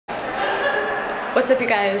What's up, you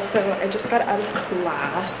guys? So I just got out of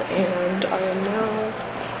class and I am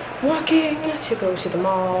now walking to go to the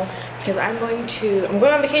mall because I'm going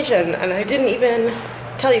on vacation and I didn't even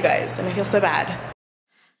tell you guys and I feel so bad.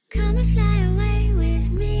 Come and fly away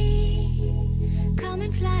with me. Come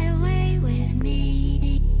and fly away with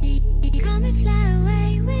me. Come and fly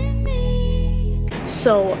away with me.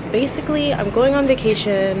 So basically I'm going on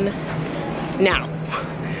vacation now,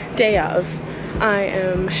 day of. I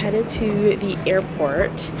am headed to the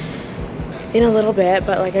airport in a little bit,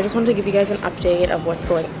 but like I just wanted to give you guys an update of what's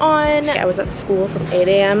going on. I was at school from 8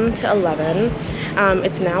 a.m. to 11.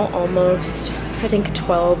 It's now almost, I think,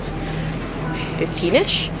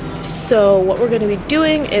 12:15ish. So what we're going to be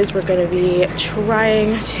doing is we're going to be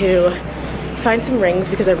trying to find some rings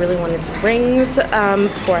because I really wanted some rings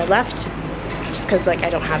before I left, just because like I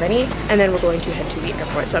don't have any. And then we're going to head to the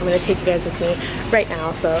airport. So I'm going to take you guys with me right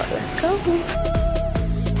now. So let's go.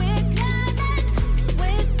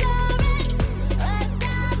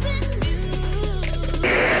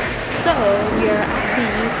 So we are at the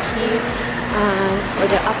UP or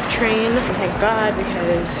the up train. Thank God,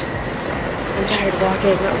 because I'm tired of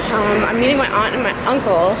walking. I'm meeting my aunt and my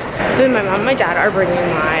uncle. Then my mom and my dad are bringing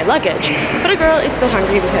my luggage. But a girl is still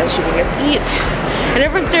hungry because she didn't get to eat. And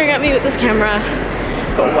everyone's staring at me with this camera.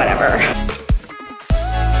 But whatever.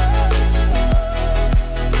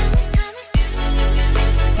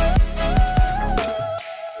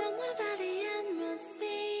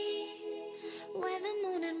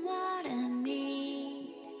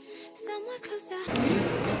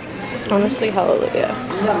 Honestly, hallelujah.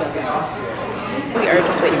 We are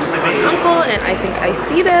just waiting for my uncle, and I think I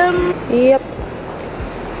see them. Yep.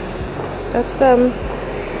 That's them.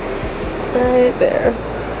 Right there.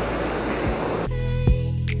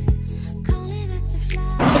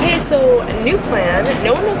 Okay, so a new plan.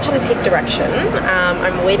 No one knows how to take direction.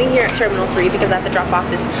 I'm waiting here at Terminal 3 because I have to drop off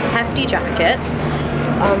this hefty jacket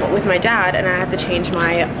with my dad, and I have to change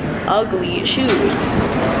my ugly shoes.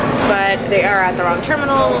 But they are at the wrong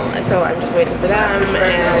terminal, so I'm just waiting for them,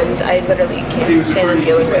 and I literally can't stand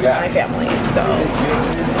dealing with my family, so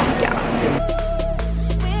yeah.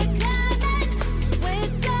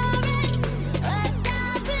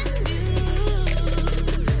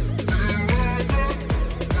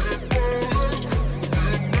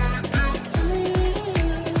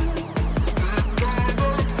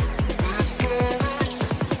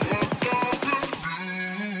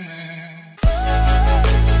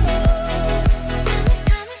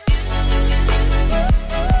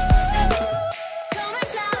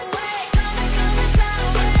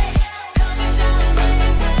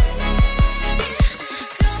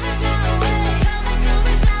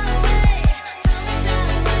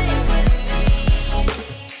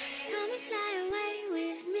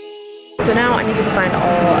 So now I need to find all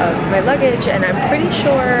of my luggage, and I'm pretty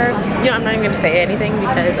sure, you know, I'm not even gonna say anything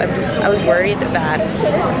because I was worried that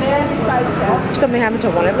something happened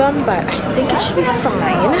to one of them, but I think it should be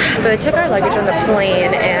fine. But they took our luggage on the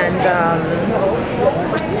plane, and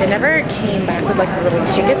they never came back with like the little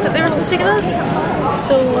tickets that they were supposed to give us.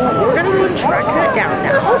 So we're gonna go and track that down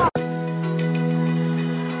now.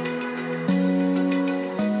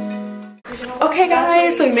 Okay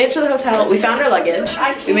guys, so we made it to the hotel. We found our luggage.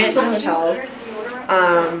 We made it to the hotel.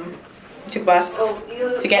 Took a bus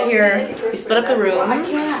to get here. We split up the rooms.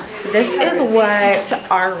 This is what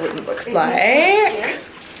our room looks like.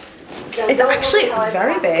 It's actually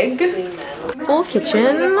very big. Full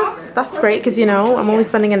kitchen. That's great because, you know, I'm only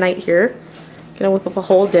spending a night here. Gonna whip up a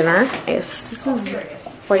whole dinner. Yes, this is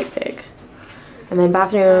quite big. And then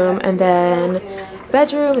bathroom, and then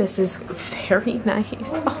bedroom. This is very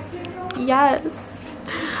nice. Oh. Yes,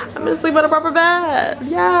 I'm gonna sleep on a proper bed.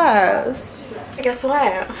 Yes. Guess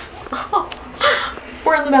what?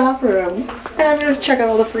 We're in the bathroom, and I'm gonna check out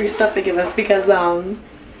all the free stuff they give us because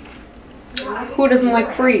who doesn't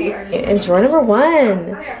like free? Enjoy number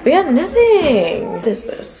one. We got nothing. What is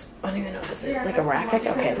this? I don't even know what this is. Like a racket?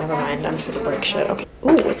 Okay, never mind. I'm just gonna break shit. Okay.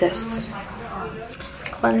 Ooh, what's this?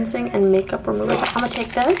 Cleansing and makeup remover. I'm gonna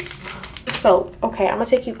take this. So, okay, I'm gonna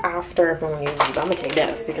take you after everyone you leave. I'm gonna take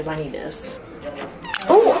this because I need this.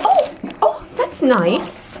 Oh, that's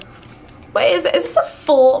nice. Wait, is this a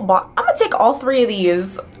full box? I'm gonna take all three of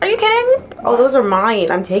these. Are you kidding? Oh, those are mine.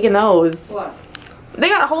 I'm taking those. What? They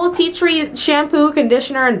got whole tea tree shampoo,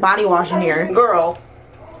 conditioner, and body wash in here. Girl,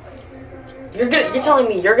 you're telling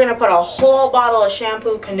me you're gonna put a whole bottle of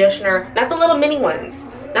shampoo, conditioner, not the little mini ones.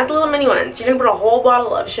 Not the little mini ones. You're gonna put a whole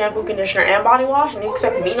bottle of shampoo, conditioner, and body wash, and you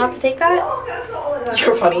expect me not to take that?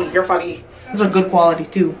 You're funny. You're funny. These are good quality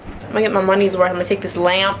too. I'm gonna get my money's worth. I'm gonna take this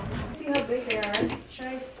lamp. See how big they are. Should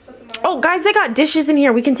I put them Oh, guys, they got dishes in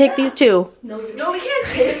here. We can take these too. No, we can't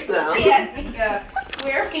take them. Yeah.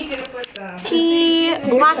 Where are we gonna put them? Tea,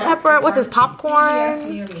 black pepper. What's this?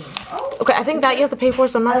 Popcorn. Okay, I think that you have to pay for,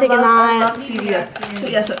 so I'm not taking that. I love CVS. So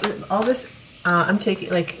yeah, so all this, I'm taking,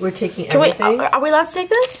 like, we're taking everything. Are we allowed to take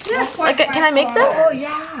this? Yes. Like, can I make this? Oh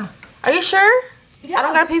yeah. Are you sure? Yeah. I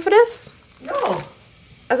don't gotta pay for this? No.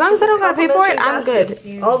 As long as I don't gotta pay for it, I'm good.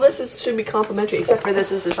 All this should be complimentary, except for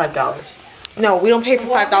this is $5. No, we don't pay for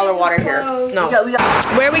 $5 water here. No. We got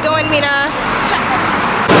Where are we going, Mina?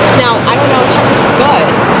 Now, I don't know if checkers is good,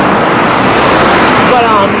 but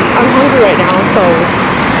I'm hungry right now, so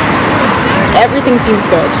everything seems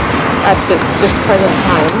good at this present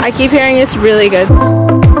time. I keep hearing it's really good.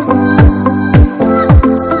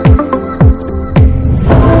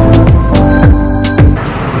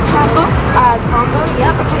 Combo,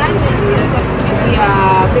 yeah, but can I maybe substitute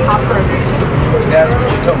the popcorn? Yeah, that's what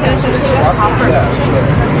you told me.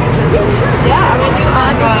 Yeah, I'm gonna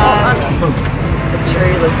do the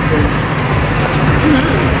cherry looks good.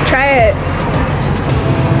 Try it.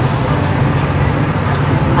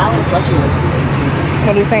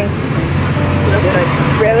 What do you think? That's good.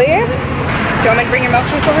 Really? Do you want me to bring your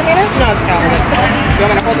milkshake over, Mina? No, it's cow. You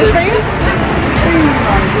want me to hold this for you?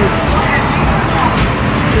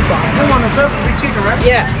 You want to serve to be chicken, right?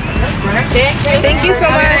 Yeah. Thank you so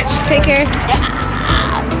much. Take care.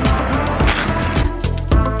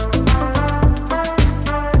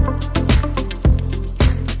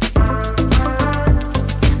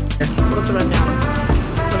 So what's the rundown?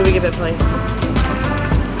 What do we give it, place?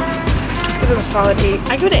 Give it a solid 8.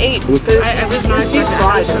 I give it an 8. I was not expecting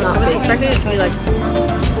it. I was expecting it to be like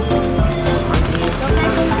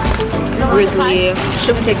grizzly.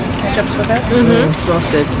 Should we take these ketchups with us?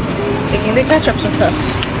 Frosted. Taking the ketchups with us.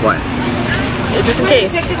 What? Just in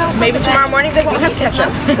case. Maybe tomorrow morning they won't have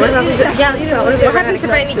ketchup. What happens if, yeah, you know, What happens if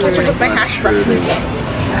I need ketchup with my hash browns?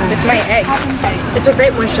 With my eggs. It's a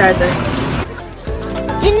great moisturizer.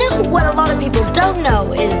 You know what a lot of people don't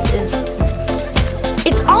know is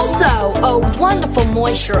it's also a wonderful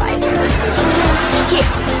moisturizer. Here.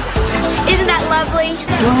 Isn't that lovely?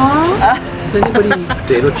 Does anybody eat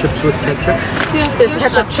potato chips with ketchup? There's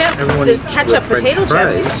ketchup chips. Everyone There's eats ketchup with potato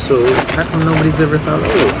French fries, chips. so how come nobody's ever thought, oh,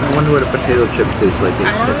 I wonder what a potato chip tastes like? I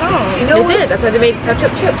don't know. You did. That's why they made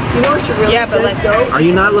ketchup chips. You know what's really Yeah, but good, like- though? Are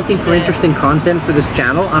you not looking for interesting content for this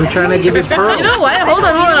channel? I'm trying to give it pearls. You know what? Hold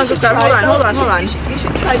on, Uncle Scott. Hold on. You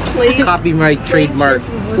should try plain. Copyright trademark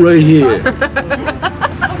right here.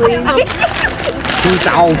 Peace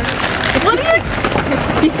out.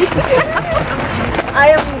 I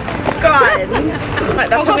am God.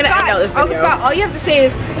 Uncle Scott, all you have to say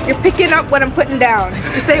is, you're picking up what I'm putting down.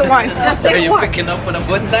 Just say it once. Just say it once. picking up what I'm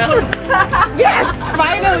putting down? Yes!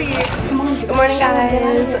 Finally! Good morning,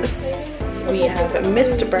 guys. We have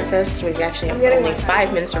missed breakfast. We actually have only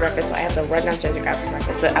 5 minutes for breakfast, so I have to run downstairs and grab some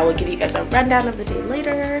breakfast. But I will give you guys a rundown of the day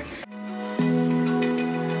later.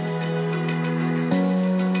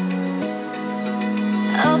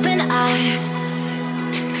 Open eye,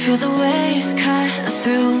 feel the waves cut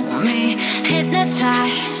through me,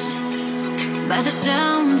 hypnotized by the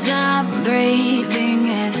sounds I'm breathing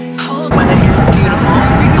in. Hold Weather here is beautiful.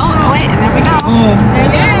 Oh, wait, and there we go.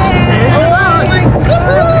 There it is. Oh my God!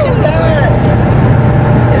 Look at that.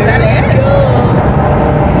 Is that it?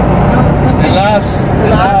 The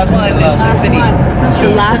last one is Symphony.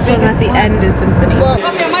 The last one at the end is Symphony.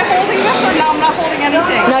 Okay, am I holding this or no? I'm not holding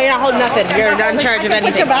anything. No, you're not holding nothing. You're not in charge of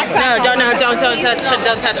anything. your backpack No, don't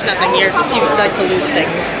touch nothing. You like to lose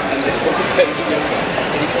things.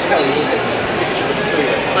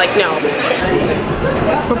 Like no.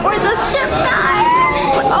 Before the ship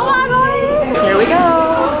dies! Oh my God! Here we go.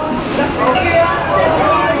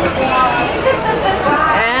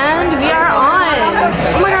 And we are on.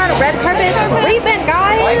 Oh my God, red carpet treatment,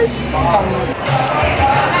 guys.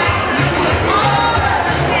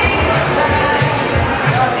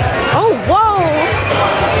 Oh, whoa.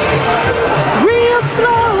 Real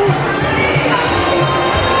slow.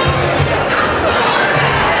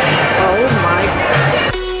 Oh my God.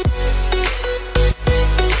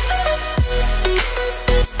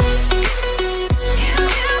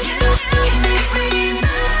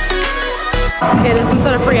 Okay, there's some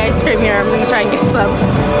sort of free ice cream here. I'm gonna try and get some.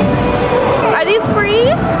 Are these free?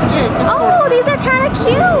 Yes, of Oh, these are kind of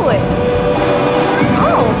cute.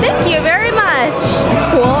 Oh, thank you very much.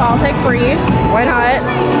 Cool, I'll take free. Why not?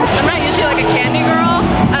 I'm not usually like a candy girl,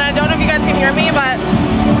 and I don't know if you guys can hear me, but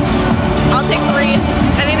I'll take free.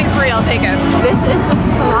 Anything free, I'll take it. This is the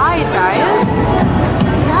slide, guys.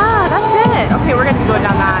 Yeah, that's it. Okay, we're gonna be going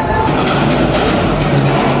down that.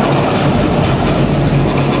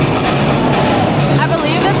 I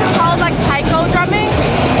believe this is called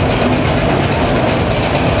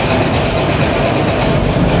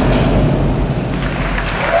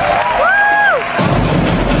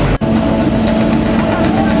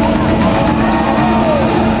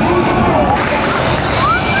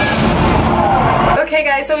Okay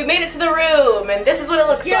guys, so we made it to the room and this is what it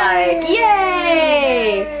looks like.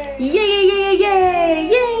 Yay! Yay, yay, yay, yay,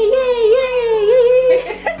 yay, yay, yay, yay.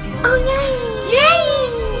 Oh, yay!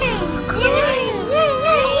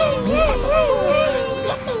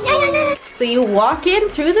 Yay! So you walk in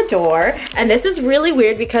through the door, and this is really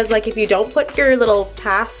weird because like if you don't put your little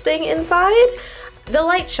pass thing inside, the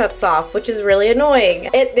light shuts off, which is really annoying.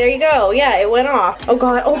 There you go. Yeah, it went off. Oh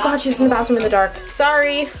god, she's in the bathroom in the dark.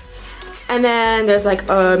 Sorry. And then there's like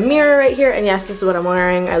a mirror right here, and yes, this is what I'm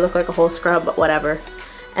wearing. I look like a whole scrub, but whatever.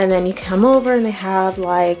 And then you come over and they have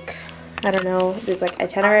like, I don't know, there's like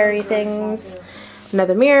itinerary things,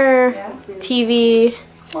 another mirror, TV.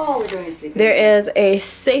 All we're doing is sleeping. There is a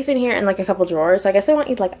safe in here and like a couple drawers. So I guess I want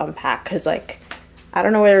you to like unpack because like, I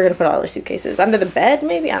don't know where we're gonna put all our suitcases. Under the bed,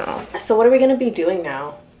 maybe? I don't know. So what are we gonna be doing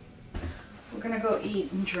now? We're gonna go eat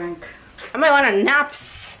and drink. I might want to nap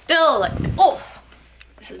still. Like, oh,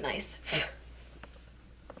 this is nice.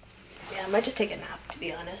 Yeah, I might just take a nap, to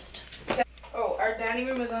be honest. Oh, our dining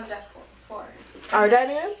room is on deck 4. Our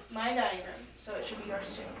dining room? My dining room, so it should be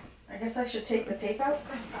yours too. I guess I should take the tape out.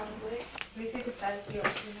 Probably. Let me take the size of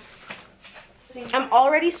yours. I'm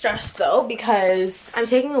already stressed though because I'm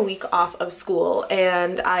taking a week off of school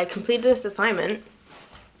and I completed this assignment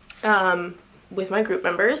with my group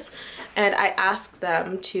members, and I asked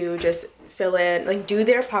them to just fill in, like do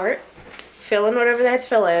their part, fill in whatever they had to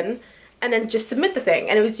fill in, and then just submit the thing.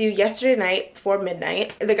 And it was due yesterday night before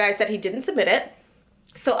midnight. The guy said he didn't submit it.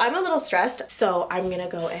 So I'm a little stressed. So I'm gonna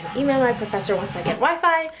go and email my professor once I get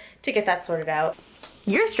Wi-Fi to get that sorted out.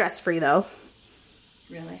 You're stress-free though.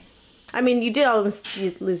 Really? I mean, you did almost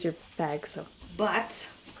lose your bag, so. But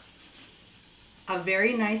a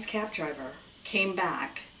very nice cab driver came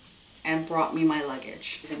back and brought me my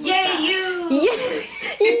luggage. Yay, you! Yay,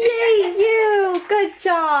 yay, you! Good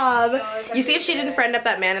job. You see, if she didn't friend up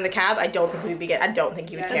that man in the cab, I don't think we'd be I don't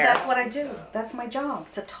think you would care. That's what I do. That's my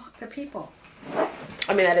job, to talk to people.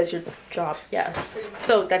 I mean, that is your job, yes.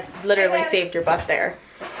 So that literally saved your butt there.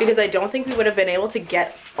 Because I don't think we would have been able to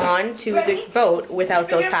get onto the boat without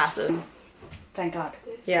those passes. Thank God.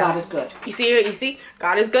 Yeah. God is good. You see?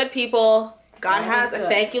 God is good, people. God has a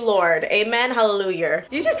thank you, Lord. Amen, hallelujah.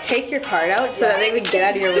 Did you just take your card out so that they could get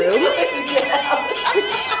out of your room?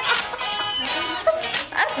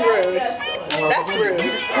 That's rude. That's rude.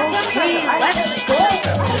 Okay,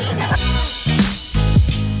 let's go.